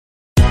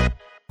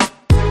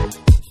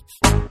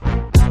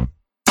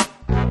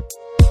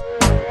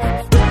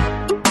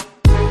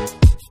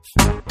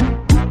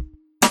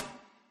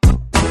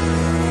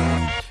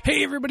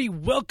Hey everybody,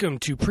 welcome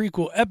to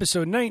Prequel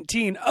episode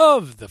 19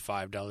 of the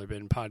 $5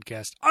 Bin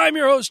Podcast. I'm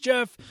your host,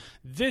 Jeff.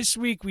 This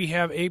week we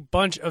have a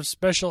bunch of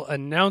special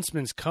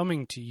announcements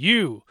coming to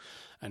you.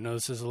 I know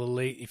this is a little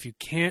late. If you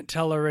can't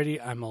tell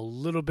already, I'm a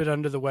little bit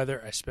under the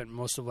weather. I spent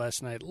most of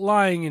last night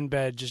lying in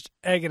bed, just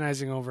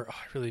agonizing over,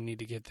 I really need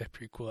to get that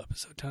Prequel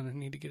episode done. I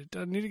need to get it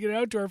done. I need to get it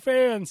out to our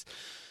fans.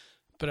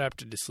 But I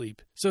opted to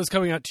sleep. So it's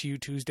coming out to you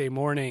Tuesday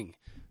morning.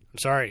 I'm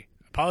sorry.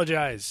 I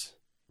apologize.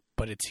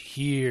 But it's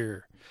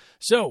here.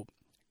 So,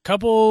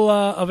 couple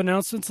of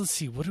announcements. Let's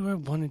see. What do I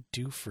want to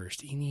do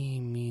first? Eeny,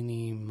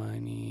 meeny,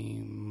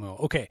 miny, mo.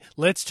 Okay,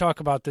 let's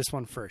talk about this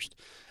one first.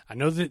 I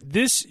know that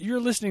this you're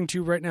listening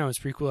to right now is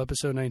Prequel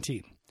episode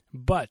 19.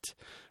 But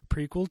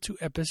Prequel to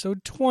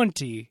episode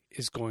 20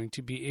 is going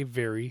to be a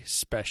very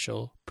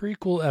special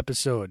prequel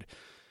episode.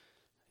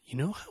 You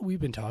know how we've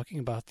been talking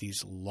about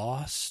these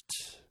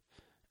lost,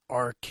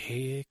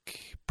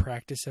 archaic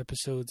practice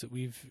episodes that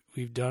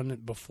we've done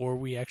before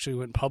we actually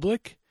went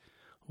public?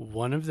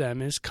 One of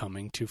them is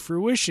coming to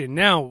fruition.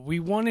 Now,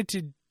 we wanted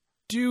to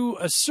do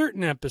a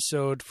certain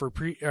episode for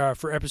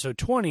episode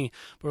 20.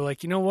 But we're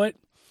like, you know what?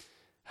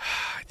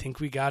 I think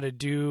we got to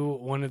do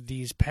one of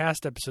these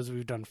past episodes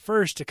we've done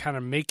first to kind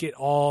of make it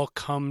all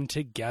come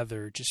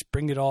together. Just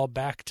bring it all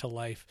back to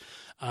life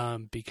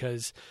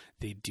because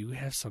they do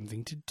have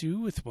something to do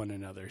with one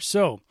another.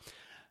 So,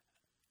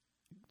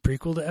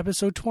 Prequel to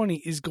episode 20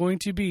 is going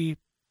to be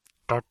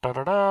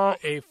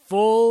a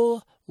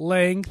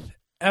full-length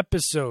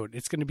episode.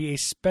 It's going to be a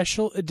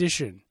special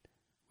edition.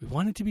 We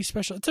want it to be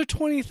special. It's our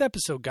 20th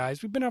episode,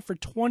 guys. We've been out for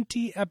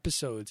 20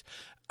 episodes.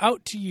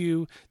 Out to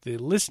you, the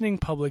listening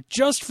public,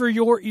 just for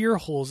your ear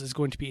holes, is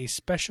going to be a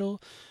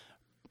special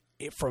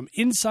from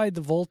Inside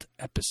the Vault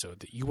episode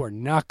that you are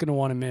not going to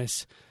want to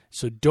miss.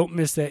 So don't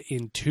miss that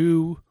in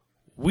 2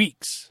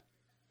 weeks.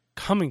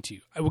 Coming to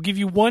you. I will give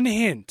you one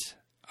hint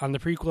on the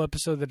prequel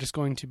episode that is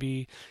going to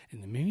be,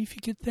 and then maybe if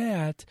you get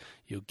that,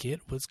 you'll get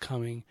what's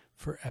coming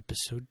for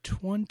episode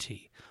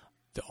 20.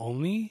 The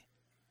only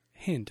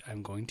hint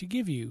I'm going to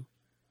give you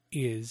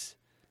is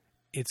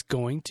it's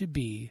going to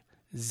be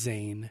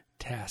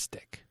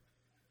Zane-tastic.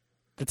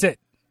 That's it.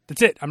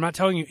 That's it. I'm not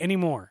telling you any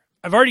more.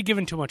 I've already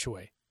given too much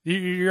away.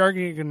 You're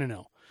already going to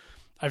know.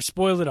 I've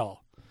spoiled it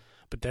all.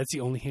 But that's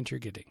the only hint you're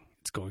getting.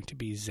 It's going to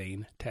be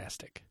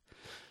Zane-tastic.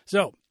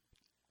 So,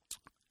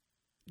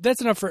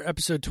 that's enough for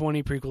episode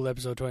 20, prequel to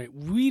episode 20.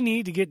 We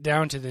need to get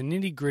down to the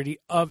nitty-gritty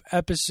of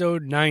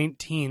episode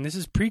 19. This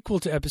is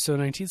prequel to episode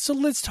 19, so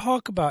let's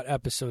talk about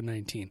episode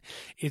 19.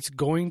 It's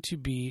going to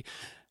be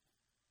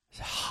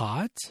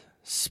hot,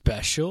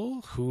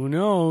 special, who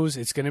knows?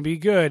 It's going to be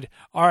good.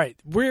 All right,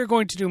 we're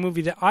going to do a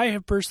movie that I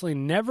have personally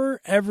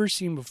never, ever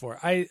seen before.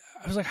 I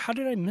was like, how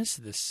did I miss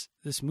this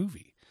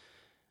movie?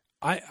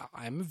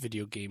 I'm a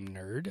video game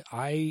nerd.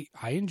 I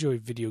enjoy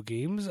video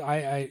games.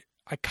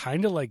 I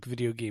kind of like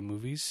video game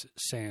movies,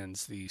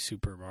 sans the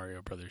Super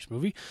Mario Brothers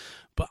movie,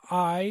 but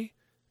I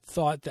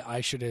thought that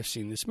I should have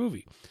seen this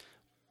movie.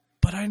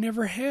 But I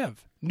never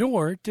have,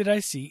 nor did I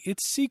see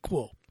its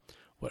sequel.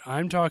 What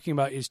I'm talking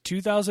about is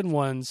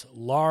 2001's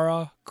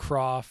Lara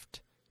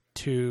Croft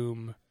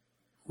Tomb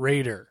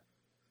Raider.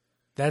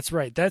 That's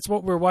right, that's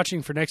what we're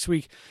watching for next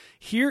week.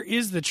 Here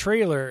is the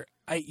trailer.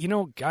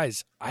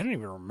 Guys, I don't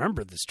even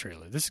remember this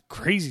trailer. This is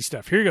crazy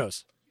stuff. Here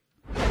goes.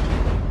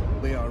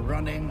 We are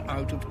running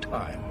out of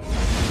time.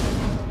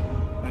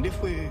 And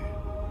if we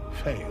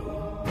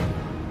fail,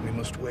 we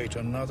must wait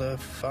another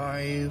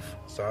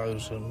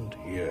 5,000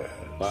 years.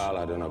 Well,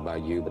 I don't know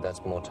about you, but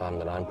that's more time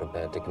than I'm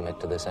prepared to commit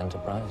to this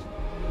enterprise.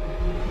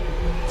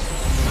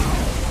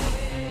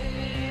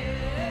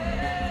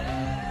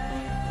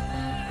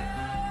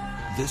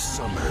 This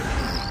summer,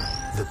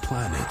 the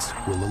planets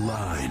will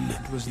align.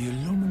 It was the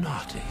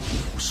Illuminati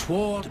who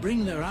swore to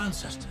bring their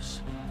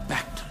ancestors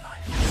back to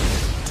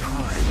life.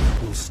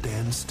 Time will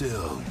stand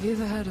still. Have you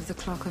ever heard of the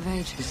Clock of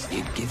Ages?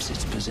 It gives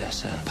its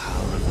possessor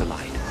power of the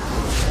light.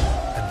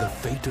 And the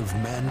fate of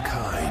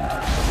mankind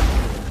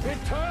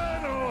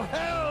Eternal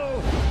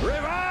hell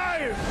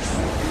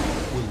revives!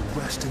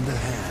 will rest in the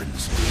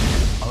hands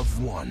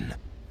of one.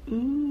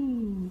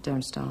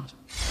 Don't start.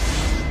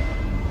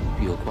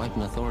 You're quite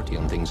an authority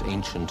on things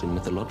ancient and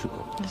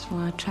mythological. That's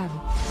why I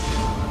travel.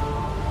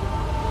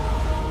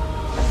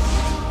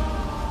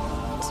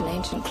 It's an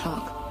ancient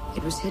clock.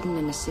 It was hidden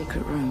in a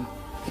secret room.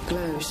 It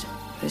glows,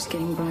 but it's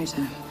getting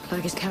brighter,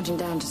 like it's counting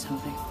down to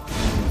something.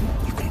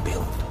 You can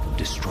build,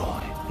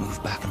 destroy,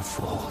 move back and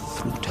forth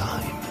through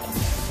time.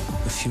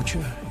 The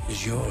future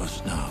is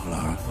yours now,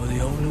 Lara. You're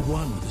the only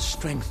one with the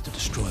strength to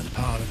destroy the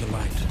power of the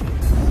light.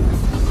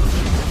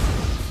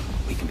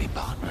 We can be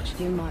partners.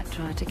 You might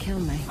try to kill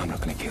me. I'm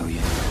not going to kill you.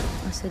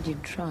 I said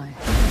you'd try.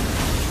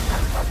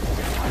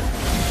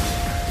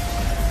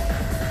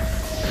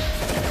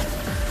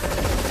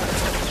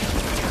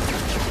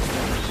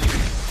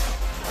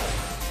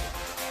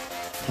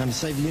 Time to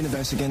save the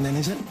universe again then,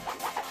 is it?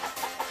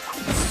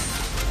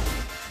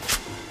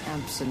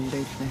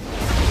 Absolutely.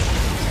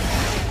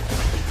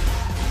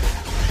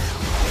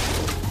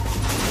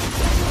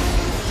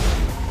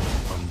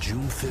 On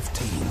June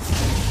 15th,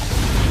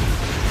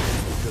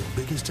 the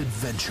biggest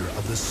adventure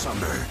of the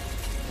summer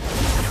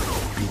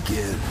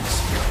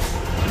begins.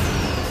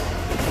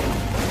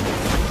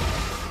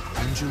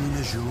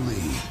 Angelina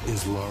Jolie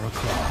is Lara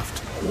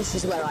Croft. This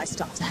is where I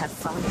start to have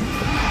fun.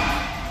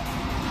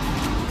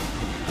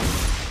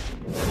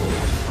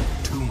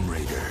 Tomb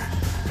Raider.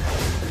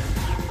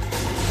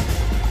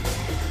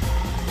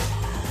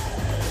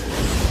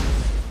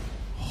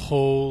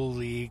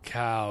 Holy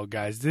cow,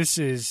 guys. This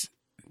is...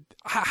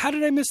 How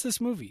did I miss this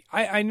movie?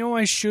 I know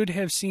I should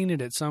have seen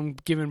it at some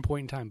given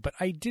point in time, but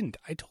I didn't.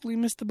 I totally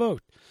missed the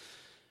boat.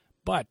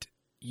 But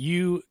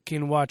you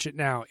can watch it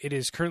now. It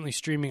is currently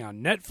streaming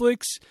on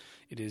Netflix.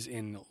 It is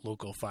in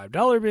local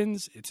 $5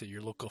 bins. It's at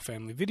your local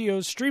family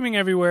videos, streaming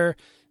everywhere.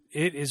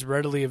 It is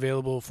readily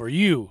available for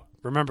you.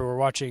 Remember, we're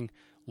watching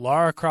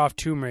Lara Croft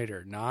Tomb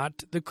Raider,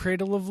 not The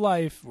Cradle of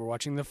Life. We're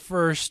watching the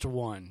first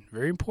one.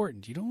 Very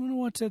important. You don't want to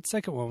watch that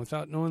second one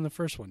without knowing the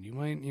first one. You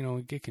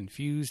might, get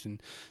confused, and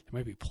there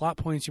might be plot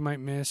points you might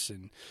miss,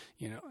 and,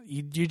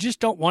 you just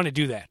don't want to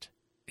do that.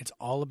 It's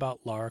all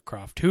about Lara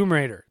Croft Tomb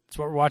Raider. That's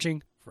what we're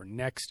watching for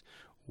next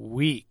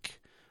week.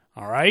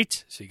 All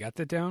right? So you got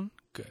that down?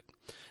 Good.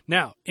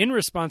 Now, in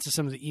response to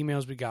some of the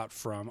emails we got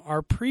from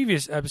our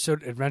previous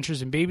episode,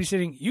 Adventures in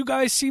Babysitting, you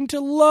guys seem to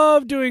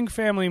love doing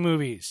family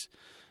movies.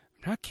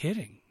 I'm not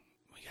kidding.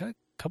 We got a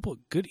couple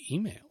of good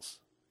emails.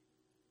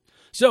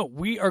 So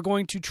we are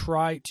going to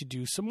try to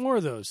do some more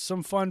of those.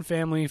 Some fun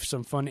family,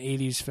 some fun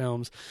 80s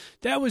films.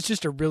 That was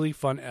just a really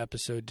fun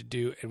episode to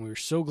do, and we were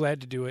so glad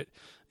to do it.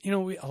 A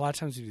lot of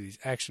times we do these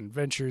action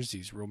adventures,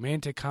 these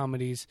romantic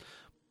comedies,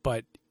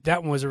 but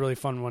that one was a really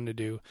fun one to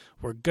do.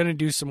 We're going to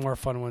do some more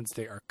fun ones.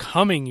 They are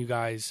coming, you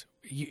guys.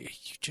 You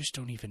just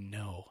don't even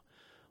know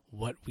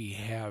what we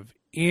have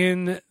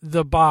in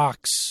the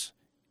box.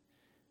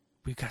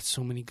 We've got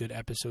so many good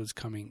episodes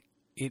coming.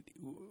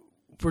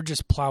 We're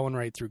just plowing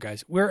right through,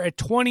 guys. We're at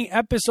 20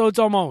 episodes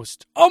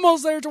almost.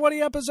 Almost there,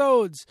 20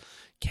 episodes.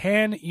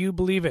 Can you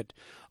believe it?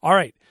 All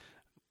right.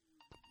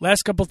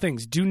 Last couple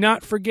things. Do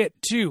not forget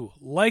to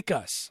like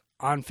us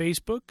on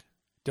Facebook.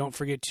 Don't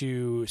forget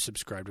to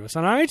subscribe to us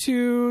on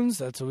iTunes.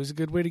 That's always a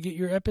good way to get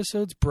your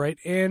episodes bright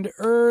and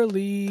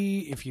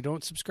early. If you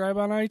don't subscribe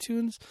on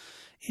iTunes,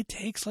 it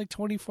takes like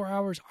 24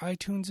 hours.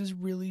 iTunes is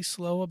really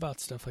slow about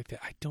stuff like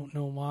that. I don't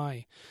know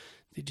why.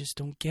 They just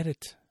don't get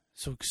it.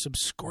 So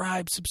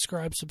subscribe.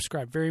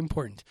 Very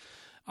important.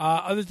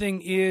 Other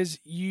thing is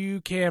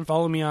you can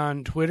follow me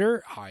on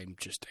Twitter. I'm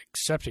just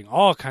accepting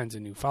all kinds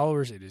of new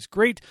followers. It is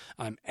great.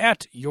 I'm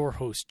at your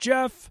host,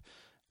 Jeff.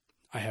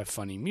 I have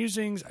funny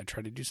musings. I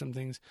try to do some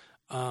things.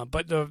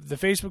 But the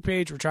Facebook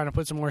page, we're trying to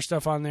put some more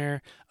stuff on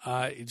there.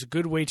 It's a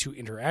good way to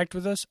interact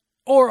with us.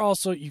 Or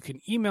also you can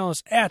email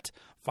us at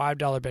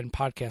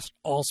 $5BenPodcast,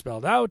 all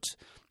spelled out,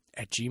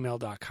 at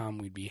gmail.com.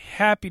 We'd be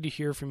happy to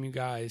hear from you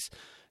guys.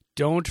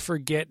 Don't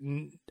forget,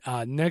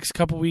 next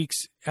couple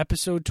weeks,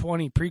 episode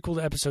 20, prequel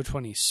to episode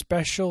 20,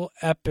 special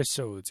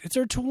episodes. It's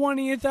our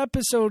 20th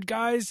episode,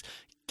 guys.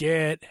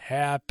 Get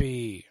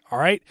happy. All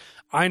right?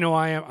 I know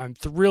I am. I'm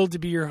thrilled to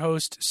be your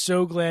host.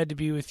 So glad to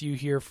be with you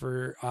here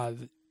for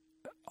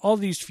all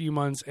these few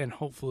months and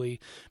hopefully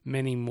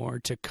many more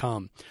to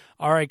come.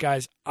 All right,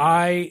 guys.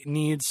 I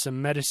need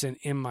some medicine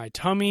in my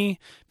tummy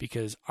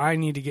because I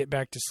need to get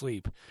back to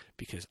sleep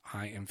because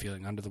I am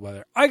feeling under the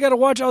weather. I got to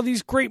watch all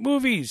these great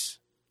movies.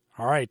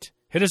 All right.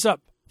 Hit us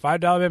up.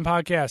 $5 Ben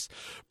Podcast.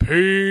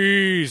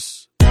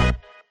 Peace.